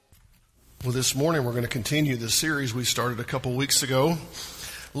Well, this morning we're going to continue this series we started a couple weeks ago,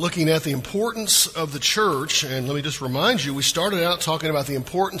 looking at the importance of the church. And let me just remind you, we started out talking about the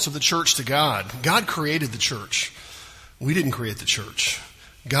importance of the church to God. God created the church. We didn't create the church.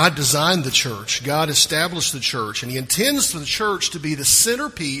 God designed the church. God established the church. And He intends for the church to be the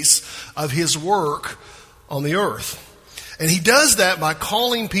centerpiece of His work on the earth. And He does that by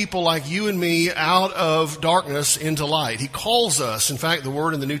calling people like you and me out of darkness into light. He calls us. In fact, the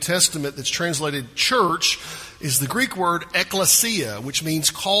word in the New Testament that's translated church is the Greek word ekklesia, which means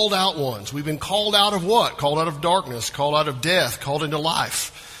called out ones. We've been called out of what? Called out of darkness, called out of death, called into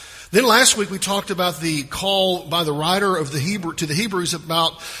life. Then last week we talked about the call by the writer of the Hebrews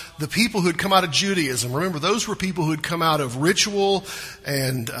about the people who had come out of Judaism. Remember, those were people who had come out of ritual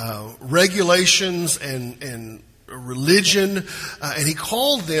and regulations and religion, and he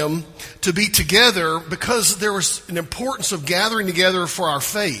called them to be together because there was an importance of gathering together for our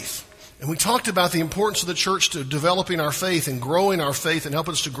faith. And we talked about the importance of the church to developing our faith and growing our faith and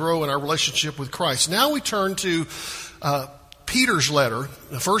helping us to grow in our relationship with Christ. Now we turn to Peter's letter,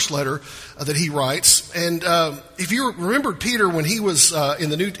 the first letter that he writes. And if you remember Peter when he was in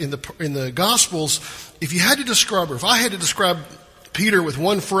the Gospels, if you had to describe, or if I had to describe Peter with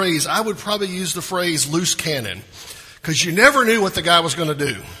one phrase, I would probably use the phrase loose cannon, because you never knew what the guy was going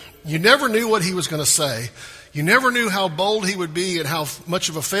to do. You never knew what he was going to say. You never knew how bold he would be and how much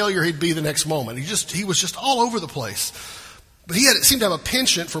of a failure he'd be the next moment. He was just all over the place. But he seemed to have a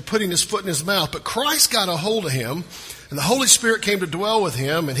penchant for putting his foot in his mouth. But Christ got a hold of him, and the Holy Spirit came to dwell with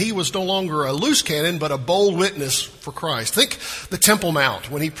him, and he was no longer a loose cannon, but a bold witness for Christ. Think the Temple Mount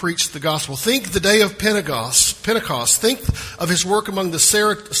when he preached the gospel. Think the day of Pentecost. Think of his work among the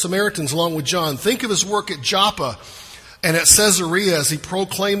Samaritans along with John. Think of his work at Joppa and at Caesarea as he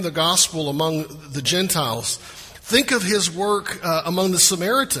proclaimed the gospel among the Gentiles. Think of his work among the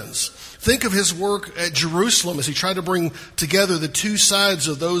Samaritans. Think of his work at Jerusalem as he tried to bring together the two sides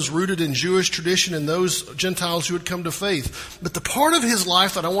of those rooted in Jewish tradition and those Gentiles who had come to faith. But the part of his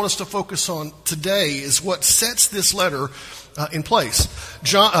life that I want us to focus on today is what sets this letter in place.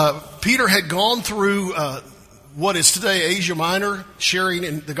 Peter had gone through what is today Asia Minor, sharing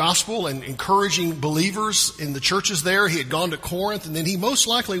in the gospel and encouraging believers in the churches there. He had gone to Corinth, and then he most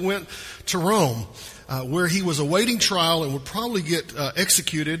likely went to Rome, where he was awaiting trial and would probably get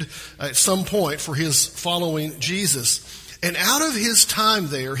executed at some point for his following Jesus. And out of his time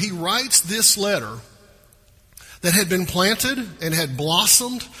there, he writes this letter that had been planted and had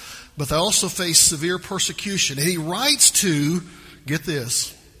blossomed, but they also faced severe persecution. And he writes to, get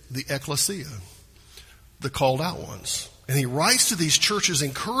this, the ekklesia, the called out ones. And he writes to these churches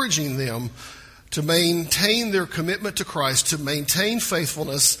encouraging them to maintain their commitment to Christ, to maintain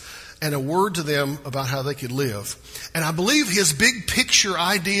faithfulness, and a word to them about how they could live. And I believe his big picture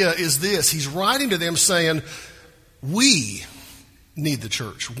idea is this. He's writing to them saying, we need the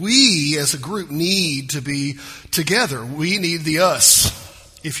church. We as a group need to be together. We need the us,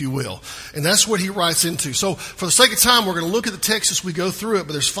 if you will. And that's what he writes into. So for the sake of time, we're going to look at the text as we go through it,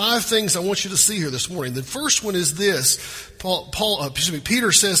 but there's 5 things I want you to see here this morning. The first one is this.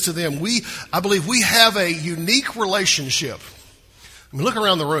 Peter says to them, I believe we have a unique relationship. I mean, look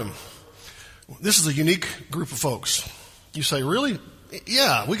around the room. This is a unique group of folks. You say, really?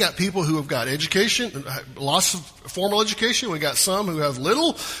 Yeah, we got people who have got education, lots of formal education. We got some who have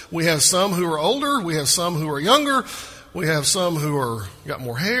little. We have some who are older. We have some who are younger. We have some who got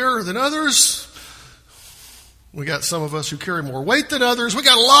more hair than others. We got some of us who carry more weight than others. We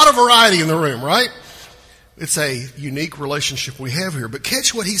got a lot of variety in the room, right? It's a unique relationship we have here. But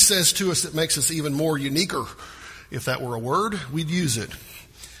catch what he says to us that makes us even more uniquer. If that were a word, we'd use it.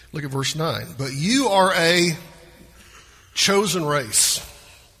 Look at verse 9. But you are a chosen race,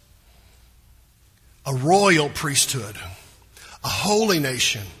 a royal priesthood, a holy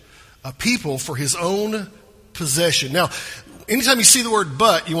nation, a people for his own possession. Now, anytime you see the word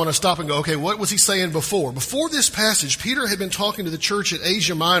but, you want to stop and go, okay, what was he saying before? Before this passage, Peter had been talking to the church at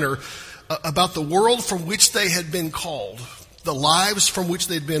Asia Minor about the world from which they had been called, the lives from which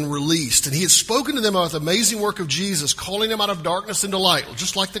they'd been released. And he had spoken to them about the amazing work of Jesus, calling them out of darkness into light,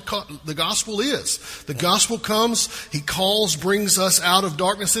 just like the gospel is. The gospel comes, he calls, brings us out of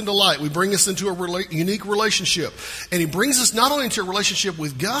darkness into light. We bring us into a unique relationship. And he brings us not only into a relationship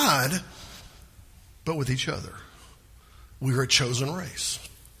with God, but with each other. We are a chosen race,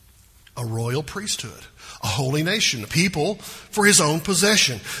 a royal priesthood, a holy nation, a people for his own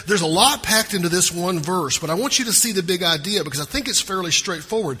possession. There's a lot packed into this one verse, but I want you to see the big idea because I think it's fairly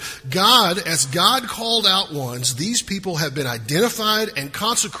straightforward. God, as God called out ones, these people have been identified and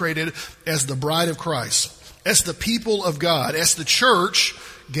consecrated as the bride of Christ, as the people of God, as the church.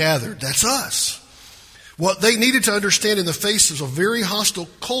 gathered. That's us. What they needed to understand in the face of a very hostile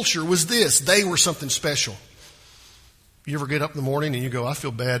culture was this. They were something special. You ever get up in the morning and you go, I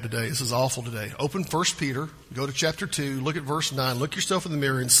feel bad today. This is awful today. Open 1 Peter, go to chapter 2, look at verse 9, look yourself in the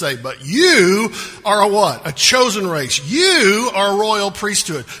mirror and say, but you are a what? A chosen race. You are a royal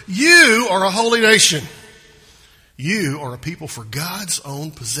priesthood. You are a holy nation. You are a people for God's own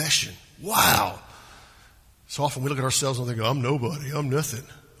possession. Wow. So often we look at ourselves and think, I'm nobody. I'm nothing.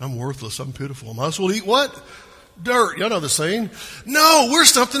 I'm worthless. I'm pitiful. I might as well eat what? Dirt. Y'all know the saying. No, we're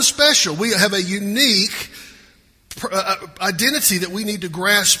something special. We have a unique identity that we need to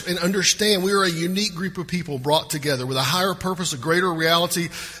grasp and understand. We are a unique group of people brought together with a higher purpose, a greater reality,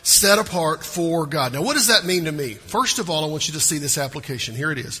 set apart for God. Now, what does that mean to me? First of all, I want you to see this application.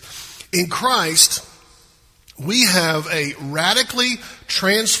 Here it is. In Christ, we have a radically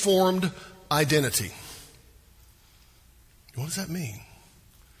transformed identity. What does that mean?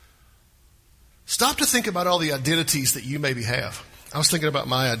 Stop to think about all the identities that you maybe have. I was thinking about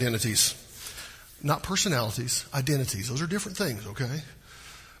my identities. Not personalities, identities. Those are different things, okay?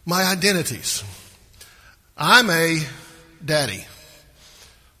 My identities. I'm a daddy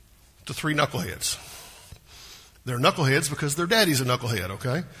to 3 knuckleheads. They're knuckleheads because their daddy's a knucklehead,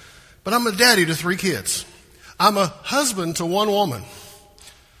 okay? But I'm a daddy to 3 kids. I'm a husband to 1 woman.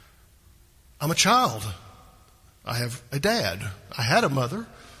 I'm a child. I have a dad. I had a mother,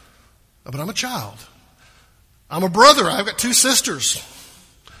 but I'm a child. I'm a brother. I've got 2 sisters.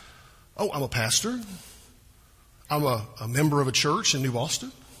 Oh, I'm a pastor. I'm a member of a church in New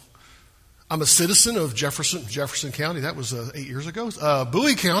Boston. I'm a citizen of Jefferson County. That was 8 years ago.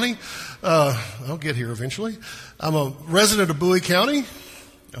 Bowie County. I'll get here eventually. I'm a resident of Bowie County.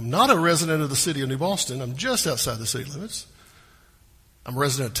 I'm not a resident of the city of New Boston. I'm just outside the city limits. I'm a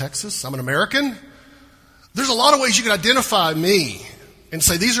resident of Texas. I'm an American. There's a lot of ways you can identify me and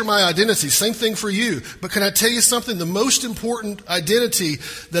say, these are my identities. Same thing for you. But can I tell you something? The most important identity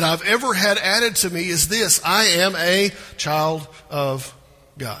that I've ever had added to me is this. I am a child of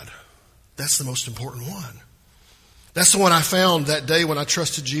God. That's the most important one. That's the one I found that day when I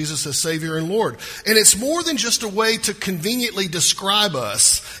trusted Jesus as Savior and Lord. And it's more than just a way to conveniently describe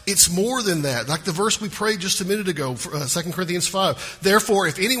us. It's more than that. Like the verse we prayed just a minute ago, 2 Corinthians 5. Therefore,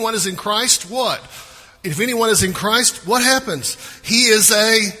 if anyone is in Christ, what? If anyone is in Christ, what happens? He is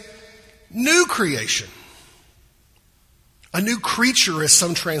a new creation. A new creature, as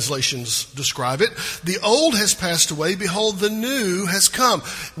some translations describe it. The old has passed away. Behold, the new has come.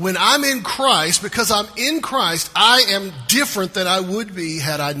 When I'm in Christ, because I'm in Christ, I am different than I would be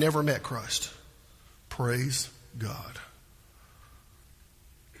had I never met Christ. Praise God.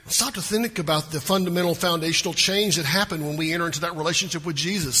 Stop to think about the fundamental foundational change that happened when we enter into that relationship with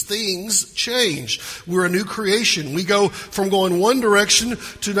Jesus. Things change. We're a new creation. We go from going one direction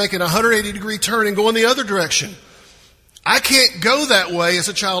to making a 180-degree turn and going the other direction. I can't go that way as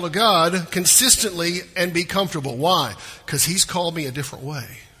a child of God consistently and be comfortable. Why? Because He's called me a different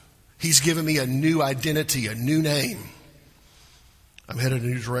way. He's given me a new identity, a new name. I'm headed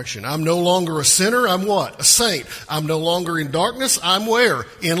in a new direction. I'm no longer a sinner. I'm what? A saint. I'm no longer in darkness. I'm where?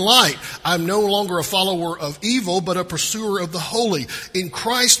 In light. I'm no longer a follower of evil, but a pursuer of the holy. In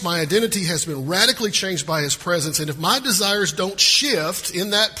Christ, my identity has been radically changed by His presence. And if my desires don't shift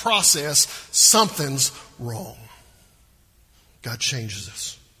in that process, something's wrong. God changes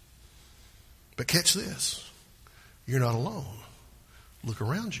us. But catch this. You're not alone. Look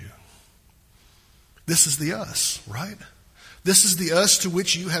around you. This is the us, right? This is the us to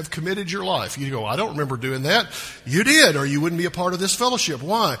which you have committed your life. You go, I don't remember doing that. You did, or you wouldn't be a part of this fellowship.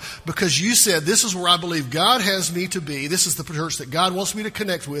 Why? Because you said, this is where I believe God has me to be. This is the church that God wants me to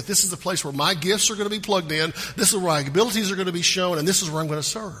connect with. This is the place where my gifts are going to be plugged in. This is where my abilities are going to be shown, and this is where I'm going to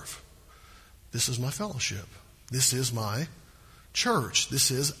serve. This is my fellowship. This is my church.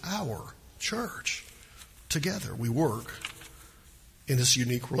 This is our church. Together we work in this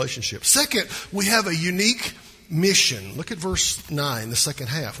unique relationship. Second, we have a unique mission. Look at verse 9, the second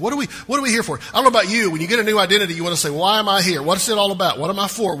half. What are we here for? I don't know about you. When you get a new identity, you want to say, why am I here? What's it all about? What am I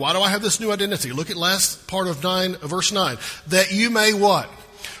for? Why do I have this new identity? Look at last part of verse 9. That you may what?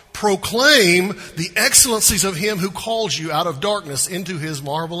 Proclaim the excellencies of Him who called you out of darkness into His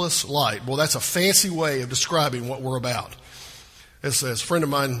marvelous light. Well, that's a fancy way of describing what we're about. As a friend of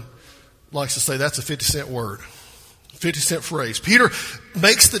mine likes to say, that's a 50-cent word. 50-cent phrase. Peter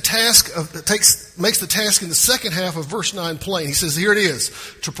makes the task in the second half of verse 9 plain. He says, here it is,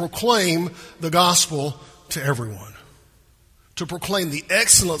 to proclaim the gospel to everyone. To proclaim the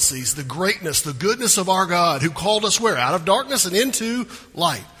excellencies, the greatness, the goodness of our God who called us where? Out of darkness and into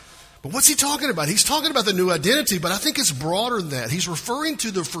light. But what's he talking about? He's talking about the new identity, but I think it's broader than that. He's referring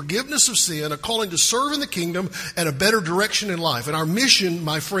to the forgiveness of sin, a calling to serve in the kingdom, and a better direction in life. And our mission,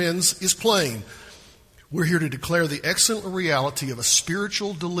 my friends, is plain. We're here to declare the excellent reality of a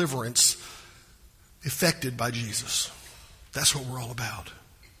spiritual deliverance effected by Jesus. That's what we're all about.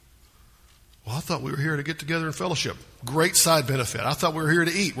 Well, I thought we were here to get together in fellowship. Great side benefit. I thought we were here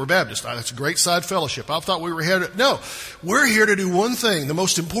to eat. We're Baptist. That's a great side fellowship. I thought we were here to... No, we're here to do one thing, the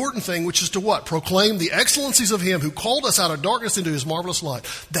most important thing, which is to what? Proclaim the excellencies of Him who called us out of darkness into His marvelous light.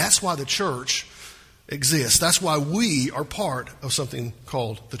 That's why the church exists. That's why we are part of something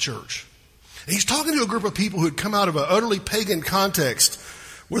called the church. And he's talking to a group of people who had come out of an utterly pagan context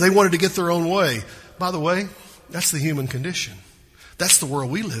where they wanted to get their own way. By the way, that's the human condition. That's the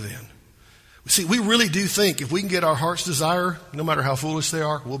world we live in. See, we really do think if we can get our heart's desire, no matter how foolish they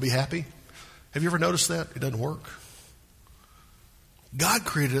are, we'll be happy. Have you ever noticed that? It doesn't work. God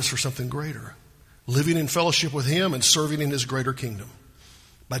created us for something greater, living in fellowship with Him and serving in His greater kingdom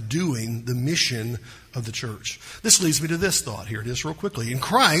by doing the mission of the church. This leads me to this thought. Here it is real quickly. In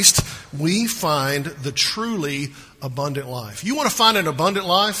Christ, we find the truly abundant life. You want to find an abundant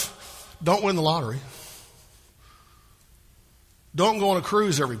life? Don't win the lottery. Don't go on a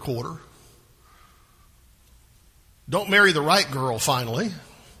cruise every quarter. Don't marry the right girl finally.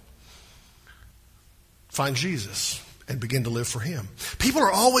 Find Jesus and begin to live for Him. People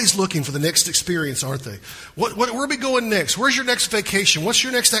are always looking for the next experience, aren't they? Where are we going next? Where's your next vacation? What's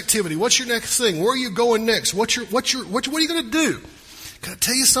your next activity? What's your next thing? Where are you going next? What are you going to do? Can I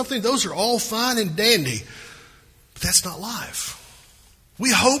tell you something? Those are all fine and dandy, but that's not life.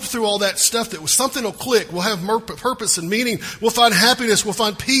 We hope through all that stuff that something will click. We'll have purpose and meaning. We'll find happiness. We'll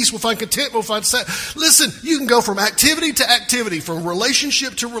find peace. We'll find content. We'll find Listen, you can go from activity to activity, from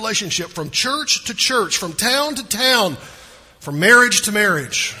relationship to relationship, from church to church, from town to town, from marriage to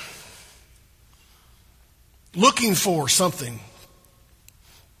marriage. Looking for something.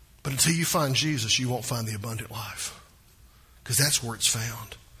 But until you find Jesus, you won't find the abundant life. Because that's where it's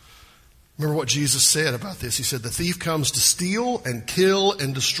found. Remember what Jesus said about this. He said, the thief comes to steal and kill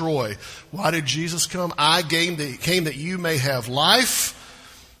and destroy. Why did Jesus come? I came that you may have life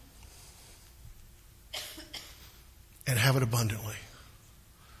and have it abundantly.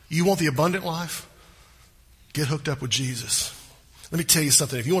 You want the abundant life? Get hooked up with Jesus. Let me tell you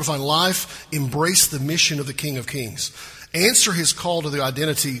something. If you want to find life, embrace the mission of the King of Kings. Answer His call to the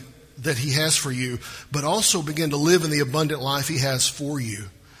identity that He has for you, but also begin to live in the abundant life He has for you.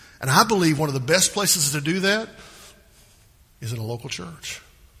 And I believe one of the best places to do that is in a local church.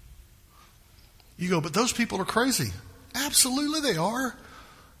 You go, but those people are crazy. Absolutely they are.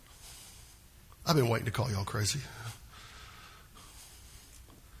 I've been waiting to call y'all crazy.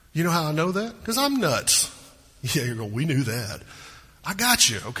 You know how I know that? Because I'm nuts. Yeah, you're going, we knew that. I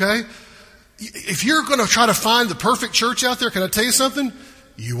got you, okay? If you're going to try to find the perfect church out there, can I tell you something?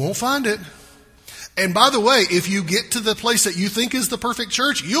 You won't find it. And by the way, if you get to the place that you think is the perfect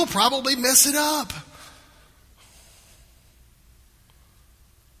church, you'll probably mess it up.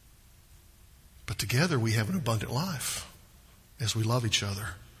 But together we have an abundant life as we love each other,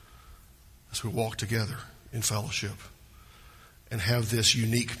 as we walk together in fellowship and have this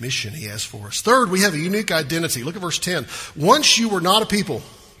unique mission He has for us. Third, we have a unique identity. Look at verse 10. Once you were not a people,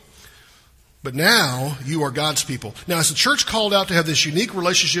 but now you are God's people. Now, as the church called out to have this unique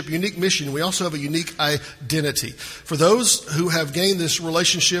relationship, unique mission, we also have a unique identity. For those who have gained this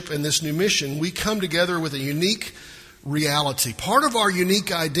relationship and this new mission, we come together with a unique reality. Part of our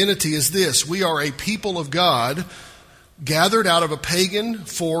unique identity is this. We are a people of God gathered out of a pagan,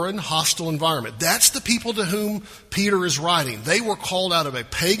 foreign, hostile environment. That's the people to whom Peter is writing. They were called out of a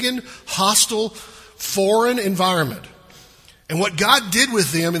pagan, hostile, foreign environment. And what God did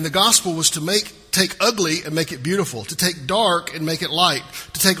with them in the gospel was to take ugly and make it beautiful, to take dark and make it light,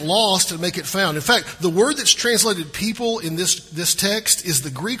 to take lost and make it found. In fact, the word that's translated people in this text is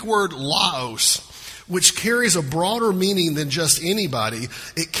the Greek word laos, which carries a broader meaning than just anybody.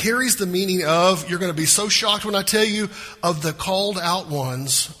 It carries the meaning of, you're going to be so shocked when I tell you, of the called out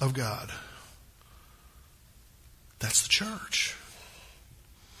ones of God. That's the church.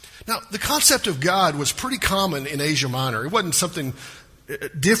 Now, the concept of God was pretty common in Asia Minor. It wasn't something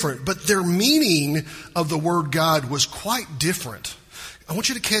different, but their meaning of the word God was quite different. I want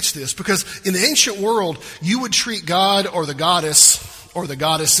you to catch this, because in the ancient world, you would treat God or the goddess or the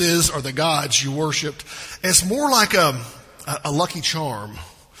goddesses or the gods you worshipped as more like a lucky charm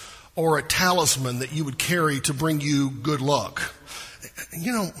or a talisman that you would carry to bring you good luck.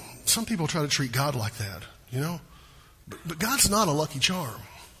 You know, some people try to treat God like that, you know. But God's not a lucky charm.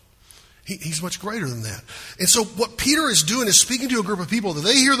 He's much greater than that. And so what Peter is doing is speaking to a group of people that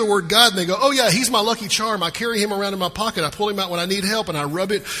they hear the word God and they go, oh yeah, he's my lucky charm. I carry him around in my pocket. I pull him out when I need help and I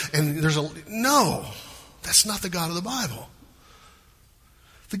rub it. And no, that's not the God of the Bible.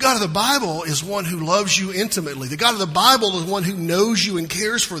 The God of the Bible is one who loves you intimately. The God of the Bible is one who knows you and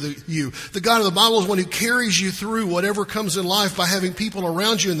cares for you. The God of the Bible is one who carries you through whatever comes in life by having people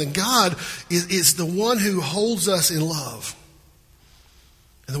around you. And then God is the one who holds us in love.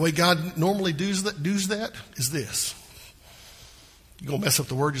 And the way God normally does that is this. You're going to mess up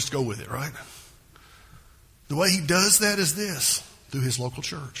the word, just go with it, right? The way he does that is this, through his local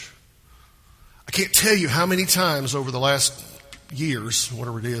church. I can't tell you how many times over the last years,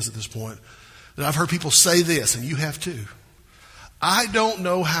 whatever it is at this point, that I've heard people say this, and you have too. I don't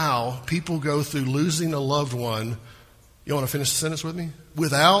know how people go through losing a loved one, you want to finish the sentence with me?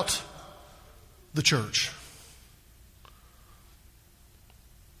 Without the church.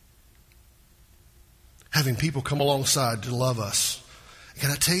 Having people come alongside to love us.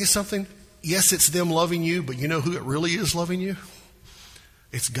 Can I tell you something? Yes, it's them loving you, but you know who it really is loving you?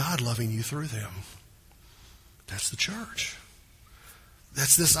 It's God loving you through them. That's the church.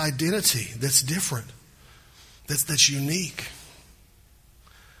 That's this identity that's different, that's unique.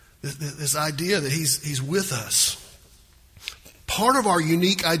 This idea that he's with us. Part of our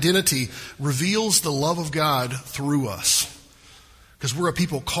unique identity reveals the love of God through us. Because we're a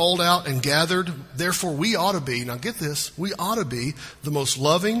people called out and gathered. Therefore, we ought to be, now get this, we ought to be the most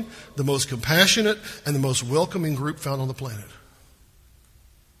loving, the most compassionate, and the most welcoming group found on the planet.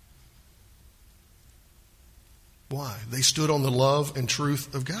 Why? They stood on the love and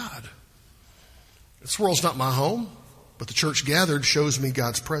truth of God. This world's not my home, but the church gathered shows me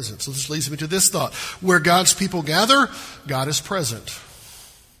God's presence. So this leads me to this thought. Where God's people gather, God is present.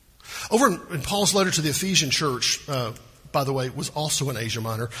 Over in Paul's letter to the Ephesian church, by the way, was also in Asia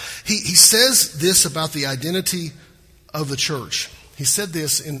Minor, he says this about the identity of the church. He said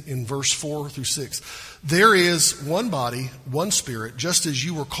this in verse 4 through 6. There is one body, one spirit, just as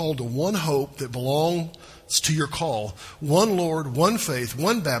you were called to one hope that belongs to your call, one Lord, one faith,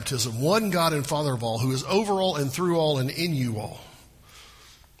 one baptism, one God and Father of all, who is over all and through all and in you all.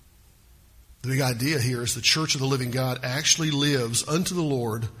 The big idea here is the church of the living God actually lives unto the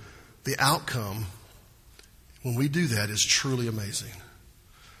Lord. The outcome, when we do that, is truly amazing.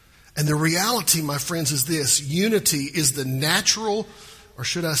 And the reality, my friends, is this. Unity is the natural, or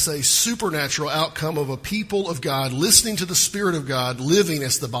should I say supernatural outcome of a people of God listening to the Spirit of God, living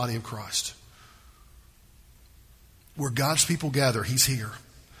as the body of Christ. Where God's people gather, he's here.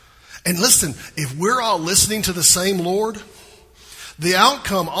 And listen, if we're all listening to the same Lord, the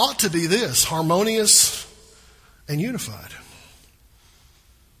outcome ought to be this, harmonious and unified.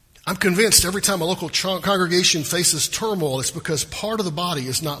 I'm convinced every time a local congregation faces turmoil, it's because part of the body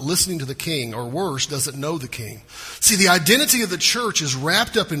is not listening to the king, or worse, doesn't know the king. See, the identity of the church is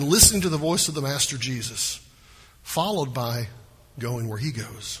wrapped up in listening to the voice of the Master Jesus, followed by going where he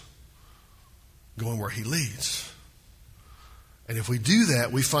goes, going where he leads. And if we do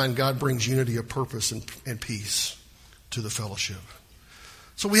that, we find God brings unity of purpose and peace to the fellowship.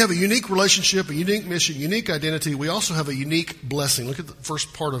 So we have a unique relationship, a unique mission, unique identity. We also have a unique blessing. Look at the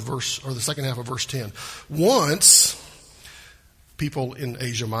first part of the second half of verse 10. Once, people in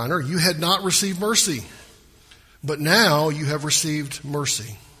Asia Minor, you had not received mercy, but now you have received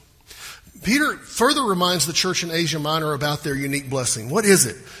mercy. Peter further reminds the church in Asia Minor about their unique blessing. What is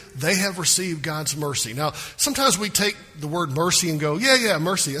it? They have received God's mercy. Now, sometimes we take the word mercy and go, yeah,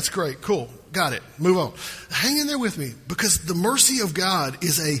 mercy, that's great, cool, got it, move on. Hang in there with me, because the mercy of God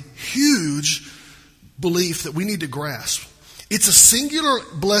is a huge belief that we need to grasp. It's a singular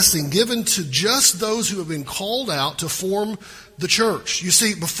blessing given to just those who have been called out to form the church. You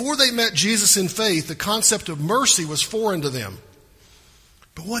see, before they met Jesus in faith, the concept of mercy was foreign to them.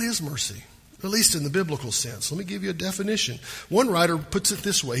 But what is mercy? At least in the biblical sense. Let me give you a definition. One writer puts it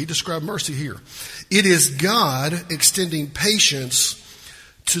this way. He described mercy here. It is God extending patience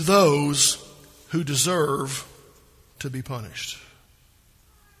to those who deserve to be punished.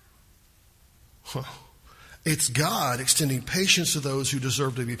 It's God extending patience to those who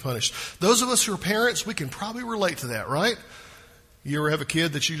deserve to be punished. Those of us who are parents, we can probably relate to that, right? You ever have a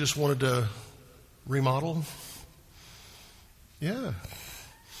kid that you just wanted to remodel? Yeah.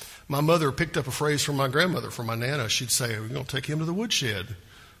 My mother picked up a phrase from my grandmother, from my Nana. She'd say, we're going to take him to the woodshed.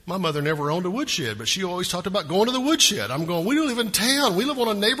 My mother never owned a woodshed, but she always talked about going to the woodshed. I'm going, we don't live in town. We live on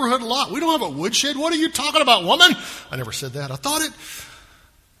a neighborhood lot. We don't have a woodshed. What are you talking about, woman? I never said that. I thought it.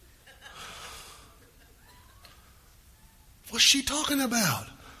 What's she talking about?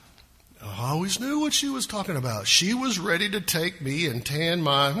 I always knew what she was talking about. She was ready to take me and tan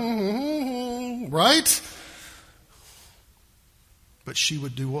my, right? But she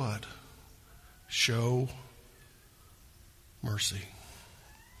would do what? Show mercy.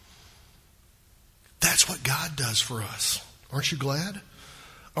 That's what God does for us. Aren't you glad?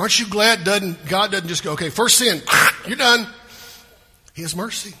 Aren't you glad God doesn't just go, okay, first sin, you're done. He has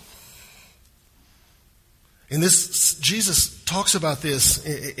mercy. And this, Jesus talks about this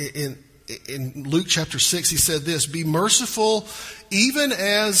in Luke chapter 6. He said this, be merciful even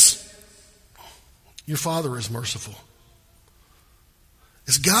as your Father is merciful.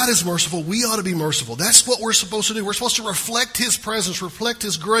 As God is merciful, we ought to be merciful. That's what we're supposed to do. We're supposed to reflect His presence, reflect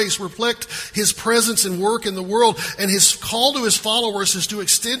His grace, reflect His presence and work in the world. And His call to His followers is to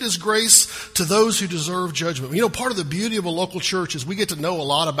extend His grace to those who deserve judgment. You know, part of the beauty of a local church is we get to know a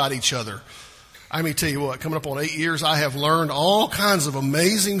lot about each other. I mean, tell you what, coming up on 8 years, I have learned all kinds of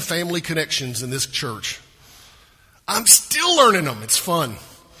amazing family connections in this church. I'm still learning them. It's fun.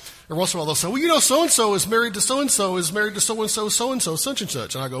 Every once in a while they'll say, well, you know, so-and-so is married to so-and-so, is married to so-and-so, so-and-so, such and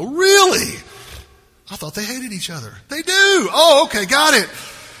such. And I go, really? I thought they hated each other. They do. Oh, okay, got it.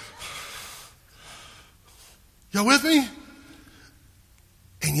 Y'all with me?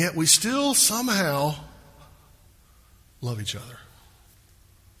 And yet we still somehow love each other.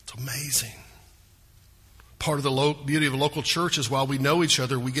 It's amazing. Part of the beauty of a local church is while we know each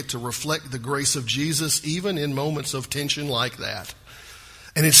other, we get to reflect the grace of Jesus even in moments of tension like that.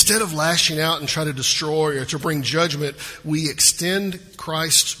 And instead of lashing out and trying to destroy or to bring judgment, we extend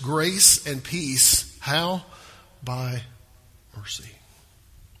Christ's grace and peace. How? By mercy.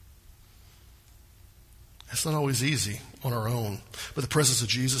 That's not always easy on our own, but the presence of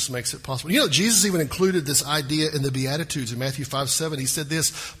Jesus makes it possible. You know, Jesus even included this idea in the Beatitudes in Matthew 5:7. He said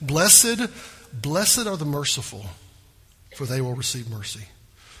this, blessed are the merciful, for they will receive mercy.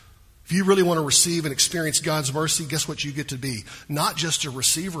 If you really want to receive and experience God's mercy, guess what you get to be? Not just a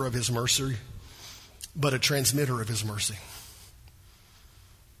receiver of His mercy, but a transmitter of His mercy.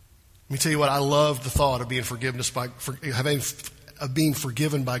 Let me tell you what, I love the thought of being being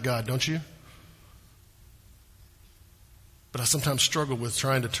forgiven by God, don't you? But I sometimes struggle with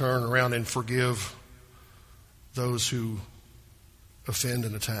trying to turn around and forgive those who offend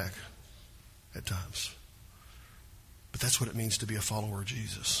and attack at times. But that's what it means to be a follower of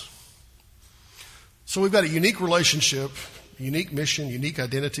Jesus. So we've got a unique relationship, unique mission, unique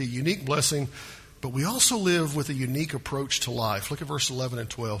identity, unique blessing, but we also live with a unique approach to life. Look at verse 11 and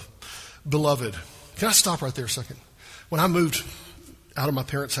 12. Beloved, can I stop right there a second? When I moved out of my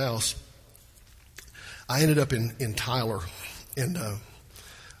parents' house, I ended up in Tyler, and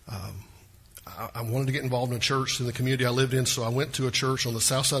I wanted to get involved in a church in the community I lived in, so I went to a church on the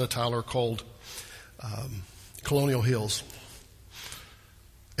south side of Tyler called Colonial Hills.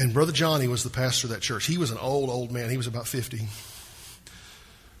 And Brother Johnny was the pastor of that church. He was an old man. He was about 50.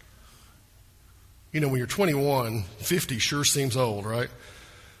 You know, when you're 21, 50 sure seems old, right?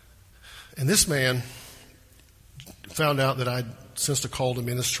 And this man found out that I'd sensed a call to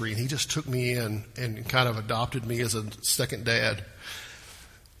ministry, and he just took me in and kind of adopted me as a second dad.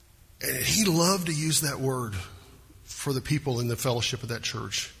 And he loved to use that word for the people in the fellowship of that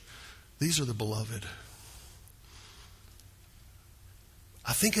church. These are the beloved.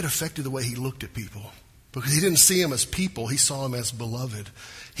 I think it affected the way he looked at people, because he didn't see them as people. He saw them as beloved.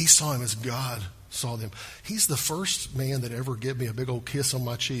 He saw them as God saw them. He's the first man that ever gave me a big old kiss on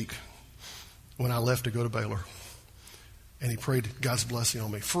my cheek when I left to go to Baylor. And he prayed God's blessing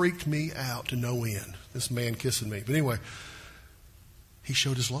on me. Freaked me out to no end, this man kissing me. But anyway, he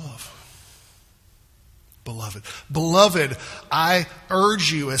showed his love. Beloved. Beloved, I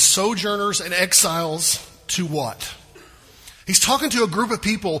urge you as sojourners and exiles to what? He's talking to a group of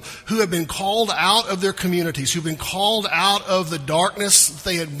people who have been called out of their communities, who've been called out of the darkness that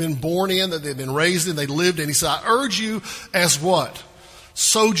they had been born in, that they've been raised in, they lived in. He said, I urge you as what?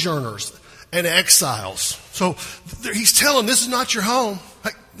 Sojourners and exiles. So he's telling them, this is not your home. Hey,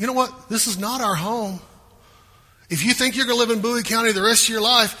 you know what? This is not our home. If you think you're going to live in Bowie County the rest of your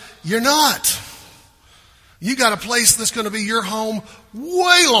life, you're not. You got a place that's going to be your home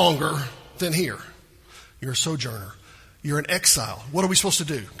way longer than here. You're a sojourner. You're an exile. What are we supposed to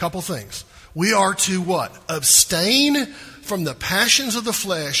do? A couple things. We are to what? Abstain from the passions of the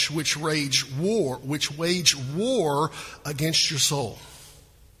flesh which wage war against your soul.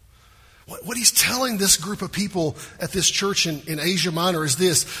 What he's telling this group of people at this church in Asia Minor is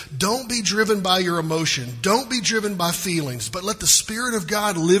this: don't be driven by your emotion. Don't be driven by feelings, but let the Spirit of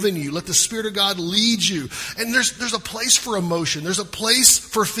God live in you. Let the Spirit of God lead you. And there's a place for emotion. There's a place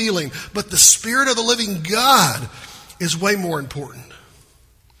for feeling. But the Spirit of the living God is way more important.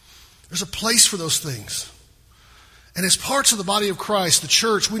 There's a place for those things. And as parts of the body of Christ, the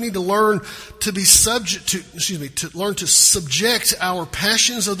church, we need to learn to be to learn to subject our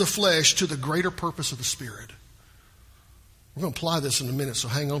passions of the flesh to the greater purpose of the Spirit. We're going to apply this in a minute, so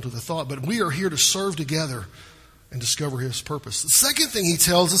hang on to the thought. But we are here to serve together and discover His purpose. The second thing He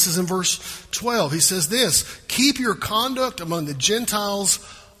tells us is in verse 12. He says this, keep your conduct among the Gentiles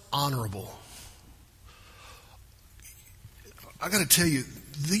honorable. I got to tell you,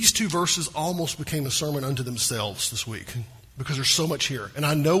 these two verses almost became a sermon unto themselves this week because there's so much here. And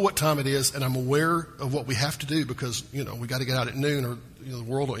I know what time it is, and I'm aware of what we have to do because, we got to get out at noon or the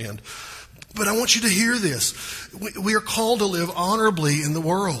world will end. But I want you to hear this. We are called to live honorably in the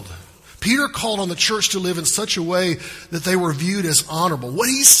world. Peter called on the church to live in such a way that they were viewed as honorable. What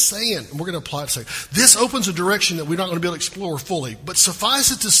he's saying, and we're going to apply it today, this opens a direction that we're not going to be able to explore fully. But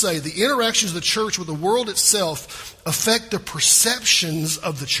suffice it to say, the interactions of the church with the world itself affect the perceptions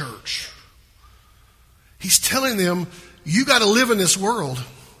of the church. He's telling them, you got to live in this world,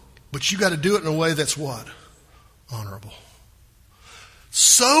 but you got to do it in a way that's what? Honorable.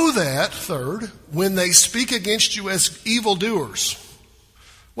 So that, third, when they speak against you as evildoers,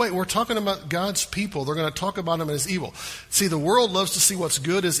 wait, we're talking about God's people. They're going to talk about them as evil. See, the world loves to see what's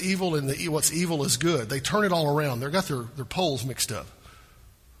good as evil and what's evil as good. They turn it all around. They've got their poles mixed up.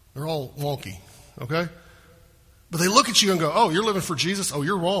 They're all wonky, okay? But they look at you and go, oh, you're living for Jesus? Oh,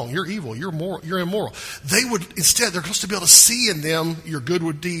 you're wrong. You're evil. You're immoral. They would, instead, they're supposed to be able to see in them your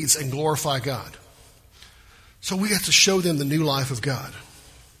good deeds and glorify God. So we have to show them the new life of God.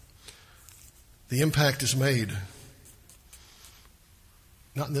 The impact is made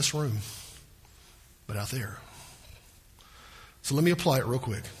not in this room, but out there. So let me apply it real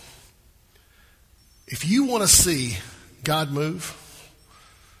quick. If you want to see God move,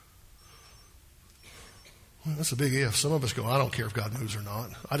 well, that's a big if. Some of us go, I don't care if God moves or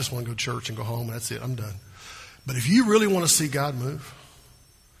not. I just want to go to church and go home and that's it. I'm done. But if you really want to see God move,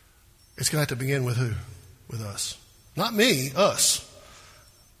 it's going to have to begin with who? With us. Not me, us.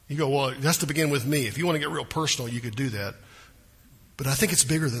 You go, well, it has to begin with me. If you want to get real personal, you could do that. But I think it's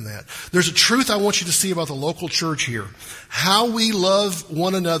bigger than that. There's a truth I want you to see about the local church here. How we love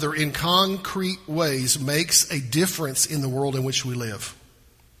one another in concrete ways makes a difference in the world in which we live.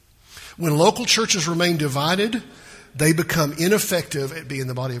 When local churches remain divided, they become ineffective at being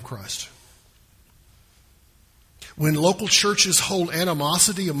the body of Christ. When local churches hold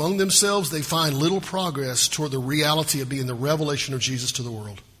animosity among themselves, they find little progress toward the reality of being the revelation of Jesus to the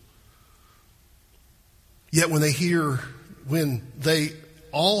world. Yet when they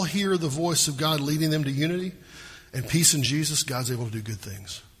all hear the voice of God leading them to unity and peace in Jesus, God's able to do good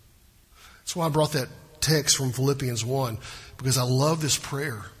things. That's why I brought that text from Philippians 1, because I love this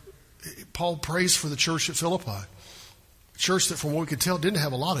prayer. Paul prays for the church at Philippi. A church that, from what we could tell, didn't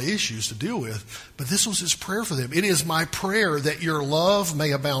have a lot of issues to deal with, but this was his prayer for them. It is my prayer that your love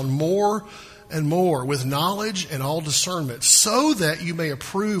may abound more and more with knowledge and all discernment, so that you may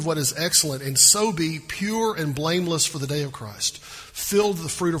approve what is excellent and so be pure and blameless for the day of Christ, filled with the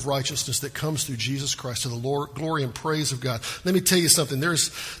fruit of righteousness that comes through Jesus Christ to the glory and praise of God. Let me tell you something.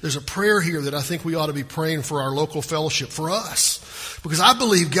 There's a prayer here that I think we ought to be praying for our local fellowship, for us, because I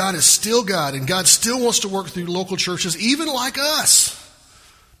believe God is still God and God still wants to work through local churches, even like us,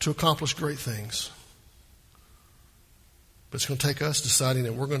 to accomplish great things. But it's going to take us deciding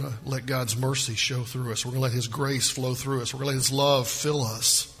that we're going to let God's mercy show through us. We're going to let His grace flow through us. We're going to let His love fill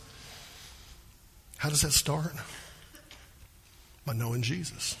us. How does that start? By knowing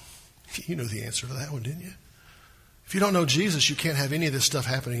Jesus. You know the answer to that one, didn't you? If you don't know Jesus, you can't have any of this stuff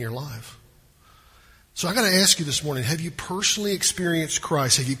happen in your life. So I got to ask you this morning, have you personally experienced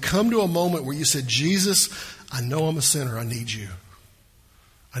Christ? Have you come to a moment where you said, Jesus, I know I'm a sinner. I need you.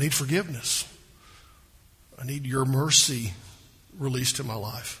 I need forgiveness. I need your mercy released in my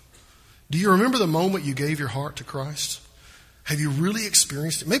life. Do you remember the moment you gave your heart to Christ? Have you really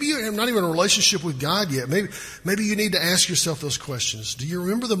experienced it? Maybe you're not even in a relationship with God yet. Maybe you need to ask yourself those questions. Do you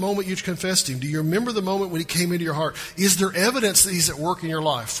remember the moment you confessed Him? Do you remember the moment when He came into your heart? Is there evidence that He's at work in your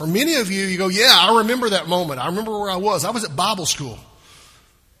life? For many of you, you go, yeah, I remember that moment. I remember where I was. I was at Bible school.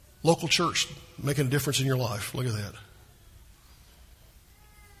 Local church, making a difference in your life. Look at that.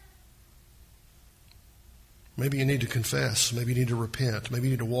 Maybe you need to confess. Maybe you need to repent. Maybe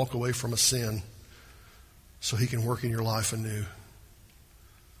you need to walk away from a sin so He can work in your life anew.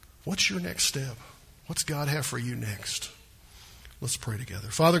 What's your next step? What's God have for you next? Let's pray together.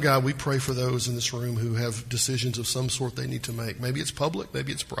 Father God, we pray for those in this room who have decisions of some sort they need to make. Maybe it's public,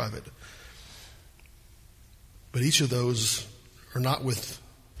 maybe it's private. But each of those are not with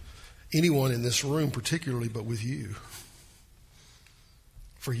anyone in this room particularly, but with you.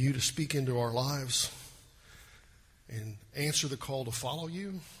 for you to speak into our lives and answer the call to follow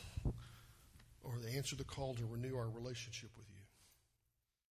you, or answer the call to renew our relationship with you.